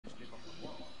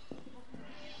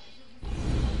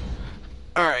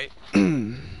Alright.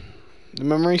 The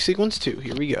memory sequence 2.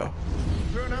 Here we go.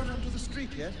 Thrown out onto the street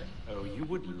yet? Oh, you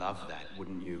would love that,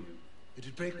 wouldn't you?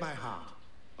 It'd break my heart.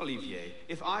 Olivier,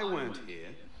 if I weren't here,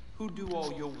 who'd do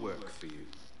all your work for you?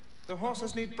 The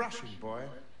horses need brushing, boy.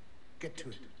 Get to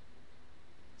it.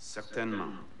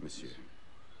 Certainement, monsieur.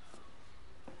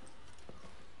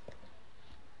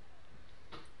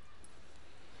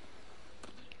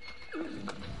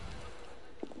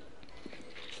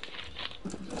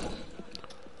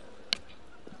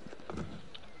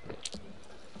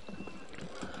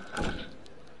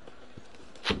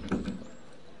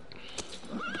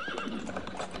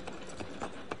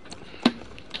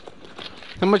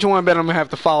 How much you want to bet I'm going to have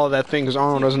to follow that thing because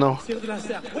Arnold doesn't know?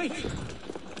 Wait!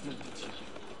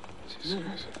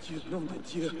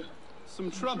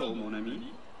 Some trouble, mon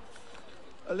ami?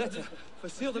 A letter for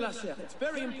Sire de la Serre. It's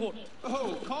very important.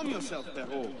 Oh, calm yourself,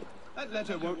 Perrault. That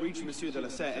letter won't reach Monsieur de la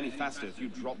Serre any faster if you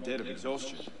drop dead of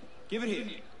exhaustion. Give it here.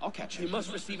 I'll catch You him.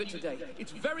 must receive it today.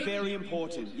 It's Very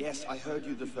important. Yes, I heard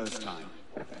you the first time.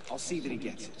 I'll see that he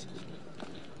gets it.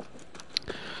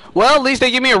 Well, at least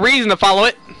they give me a reason to follow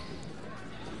it.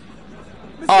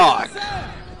 Oh.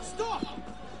 Stop!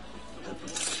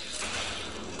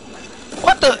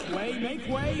 What the? Make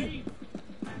way!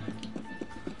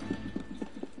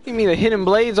 You mean the hidden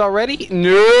blades already?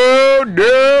 No,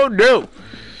 no, no.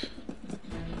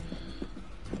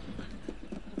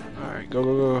 Alright,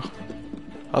 go.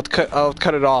 I'll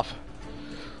cut it off.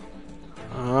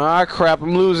 Ah, crap,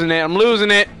 I'm losing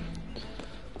it.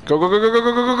 Go.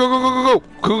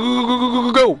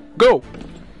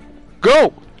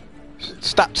 Go.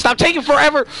 Stop taking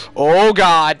forever. Oh,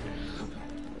 God.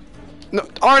 No,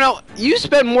 Arno, you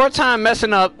spend more time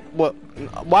messing up. What?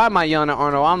 Why am I yelling at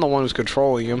Arno? I'm the one who's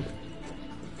controlling him.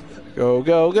 Go.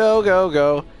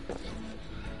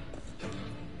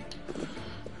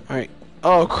 Alright.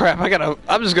 Oh, crap.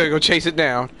 I'm just gonna go chase it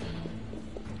down.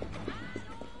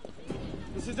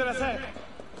 Monsieur de la Serre.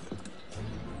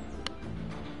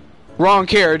 Wrong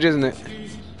carriage, isn't it?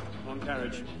 On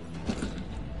carriage.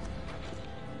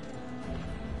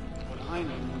 What I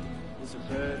know is a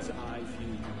bird's eye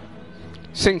view.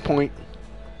 Sync point.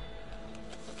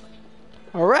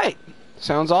 Alright.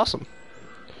 Sounds awesome.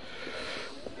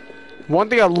 One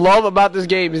thing I love about this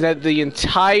game is that the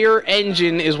entire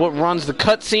engine is what runs the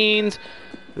cutscenes,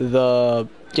 the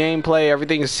gameplay,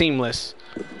 everything is seamless.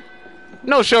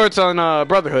 No shorts on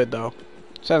Brotherhood, though.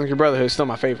 Sounds like your Brotherhood is still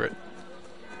my favorite.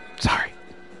 Sorry.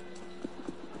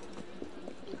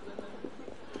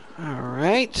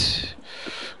 Alright.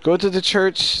 Go to the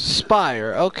church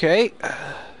spire. Okay.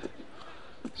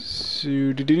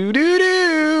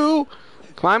 Do-do-do-do-do.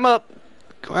 Climb up.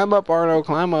 Climb up, Arno.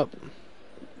 Climb up.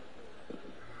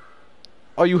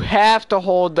 Oh, you have to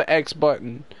hold the X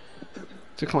button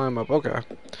to climb up. Okay.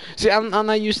 See, I'm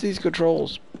not used to these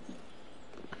controls.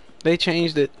 They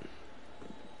changed it.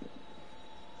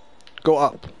 Go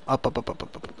up. Up.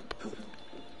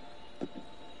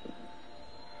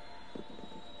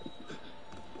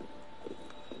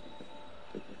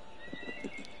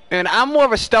 And I'm more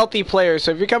of a stealthy player,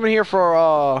 so if you're coming here for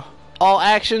all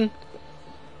action,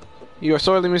 you are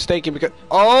sorely mistaken because...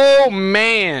 Oh,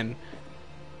 man!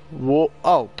 Whoa.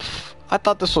 Oh, I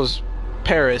thought this was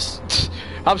Paris.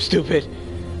 I'm stupid.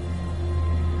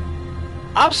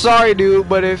 I'm sorry, dude,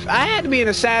 but if I had to be an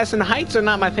assassin, heights are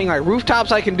not my thing. Like,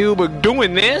 rooftops I can do, but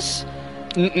doing this?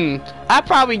 I'd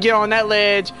probably get on that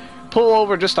ledge, pull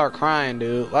over, just start crying,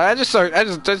 dude. Like,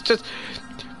 just...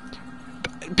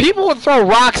 People would throw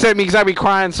rocks at me because I'd be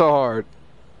crying so hard.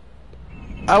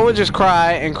 I would just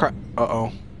cry and cry.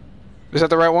 Uh-oh. Is that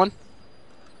the right one?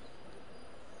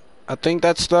 I think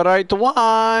that's the right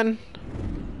one.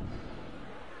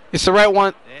 It's the right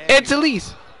one. It's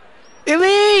Elise.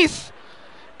 Elise!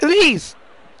 Elise!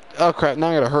 Oh, crap. Now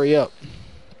I gotta hurry up.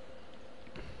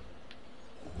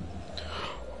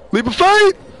 Leap of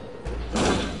faith!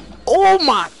 Oh,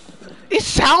 my. It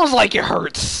sounds like it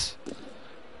hurts.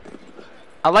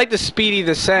 I like the speedy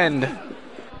descend.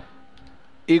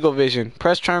 Eagle vision.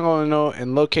 Press triangle on the note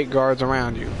and locate guards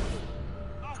around you.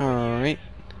 Alright.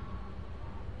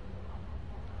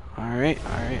 Alright.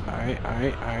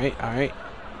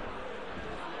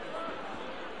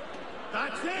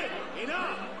 That's it!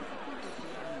 Enough!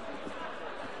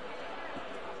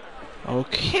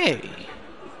 Okay.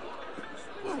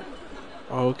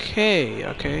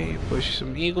 Push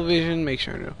some eagle vision. Make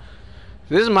sure to...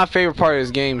 This is my favorite part of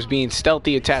this game, is being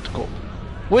stealthy and tactical.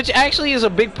 Which actually is a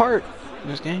big part of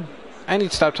this game. I need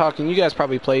to stop talking. You guys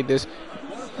probably played this.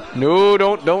 No,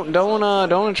 don't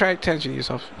attract attention to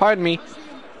yourself. Pardon me.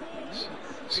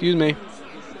 Excuse me.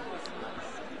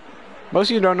 Most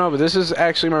of you don't know, but this is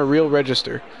actually my real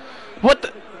register. What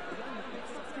the?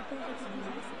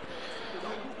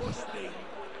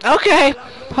 Okay.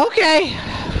 Okay.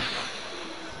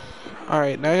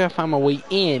 Alright, now I gotta find my way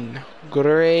in.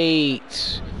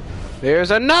 Great.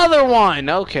 There's another one.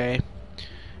 Okay.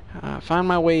 Find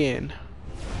my way in.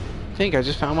 I think I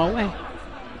just found my way.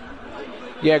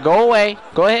 Yeah, go away.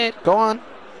 Go ahead. Go on.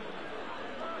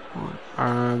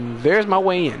 There's my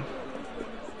way in.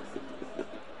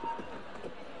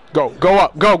 Go. Go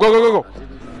up. Go. Go. Go. Go. Go.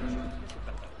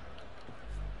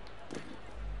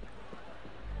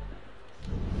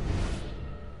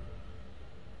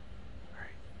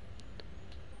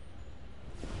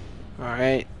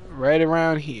 Alright. Right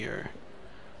around here.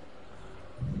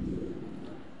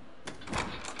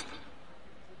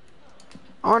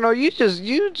 Oh no, you just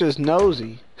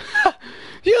nosy.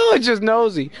 You just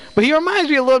nosy. But he reminds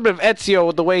me a little bit of Ezio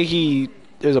with the way he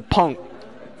is a punk.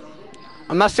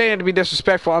 I'm not saying it to be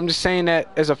disrespectful. I'm just saying that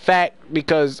as a fact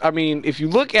because, I mean, if you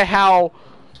look at how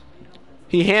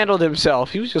he handled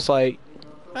himself, he was just like,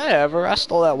 whatever, I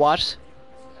stole that watch.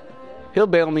 He'll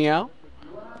bail me out.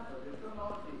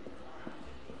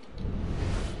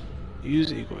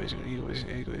 Use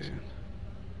equation.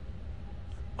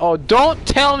 Oh, don't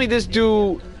tell me this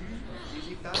dude.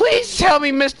 Please tell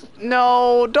me, Mr.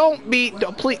 No, don't be.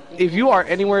 Please, if you are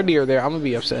anywhere near there, I'm gonna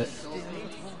be upset.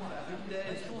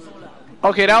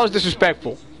 Okay, that was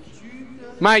disrespectful.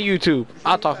 My YouTube.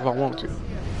 I'll talk if I want to.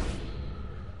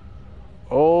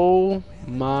 Oh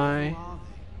my.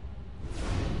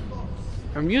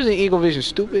 I'm using Eagle Vision,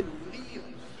 stupid.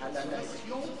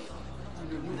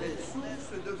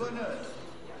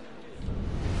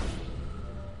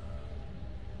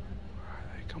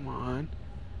 Come on.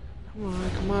 Come on,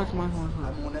 come on, come on, come on.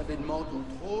 À mon avènement au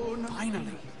trône,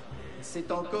 finally,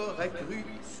 c'est encore accru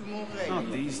sous mon règne.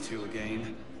 Not these two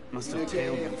again. Must have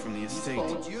tailed them from the estate.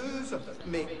 Dispendieuse,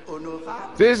 mais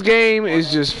honorable. This game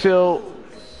is just filled.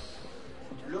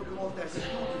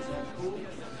 L'augmentation des impôts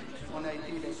en a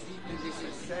été la suite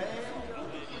nécessaire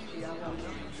et a rendu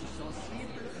plus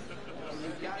sensible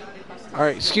l'égal des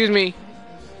Alright, excuse me.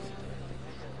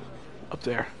 Up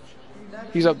there.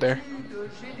 He's up there.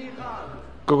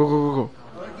 Go, go, go, go, go.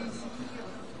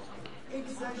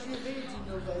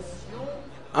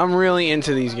 I'm really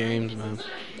into these games, man.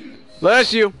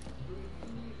 Bless you.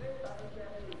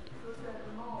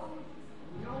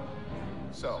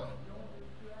 So,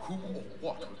 who or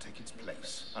what will take its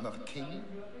place? Another king?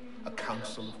 A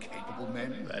council of capable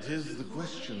men? That is the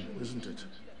question, isn't it?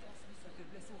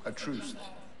 A truce.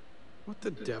 What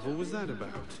the devil was that about?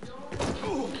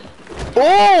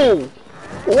 Oh!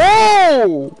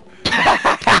 Whoa!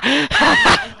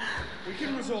 We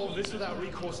can resolve this without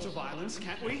recourse to violence,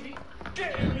 can't we?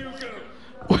 Get him, Hugo!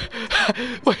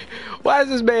 Wait, why is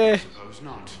this man? Suppose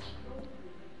not.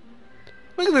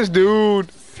 Look at this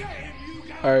dude.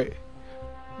 All right,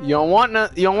 you don't want this.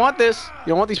 You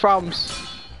don't want these problems.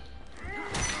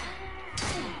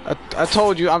 I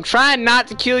told you. I'm trying not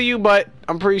to kill you, but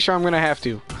I'm pretty sure I'm gonna have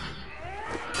to.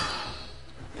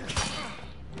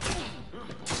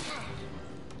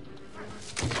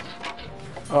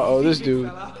 Uh-oh, this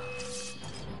dude.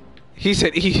 He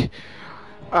said he.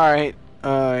 Alright.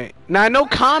 Now I know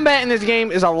combat in this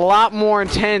game is a lot more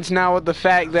intense now with the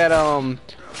fact that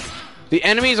the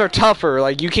enemies are tougher.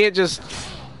 Like you can't just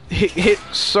hit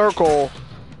circle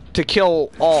to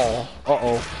kill all.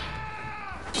 Uh-oh.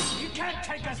 You can't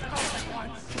take us both at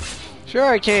once. Sure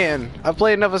I can. I've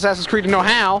played enough Assassin's Creed to know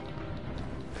how.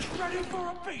 Ready for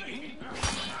a beating?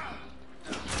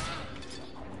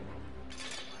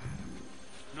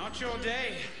 Not your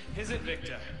day, is it,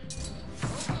 Victor?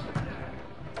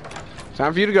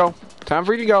 Time for you to go. Time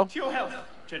for you to go. To your health,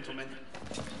 gentlemen.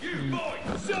 You boy,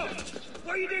 so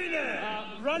what are you doing there?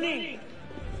 Running.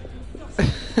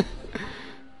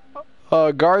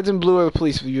 Guards in blue are the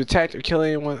police. If you attack or kill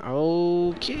anyone,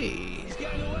 okay.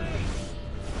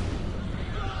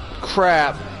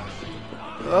 Crap.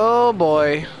 Oh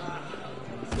boy.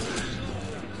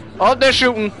 Oh, they're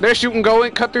shooting. They're shooting. Go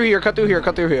in. Cut through here. Cut through here.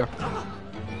 Cut through here.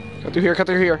 Cut through here. Cut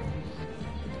through here.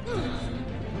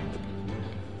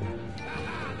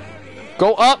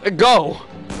 Go up and go.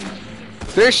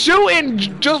 They're shooting.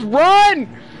 Just run.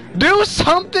 Do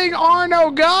something, Arno.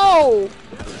 Go.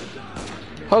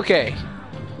 Okay.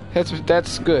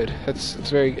 That's good. That's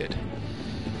very good.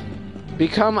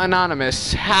 Become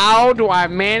anonymous. How do I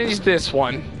manage this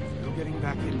one? No getting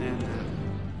back in there now.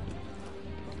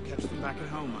 Catch them back at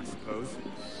home, I suppose.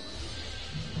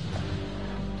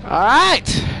 Alright.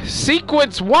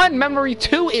 Sequence 1, memory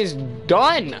 2 is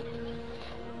done.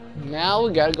 Now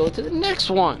we gotta go to the next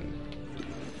one.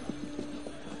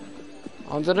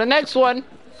 On to the next one.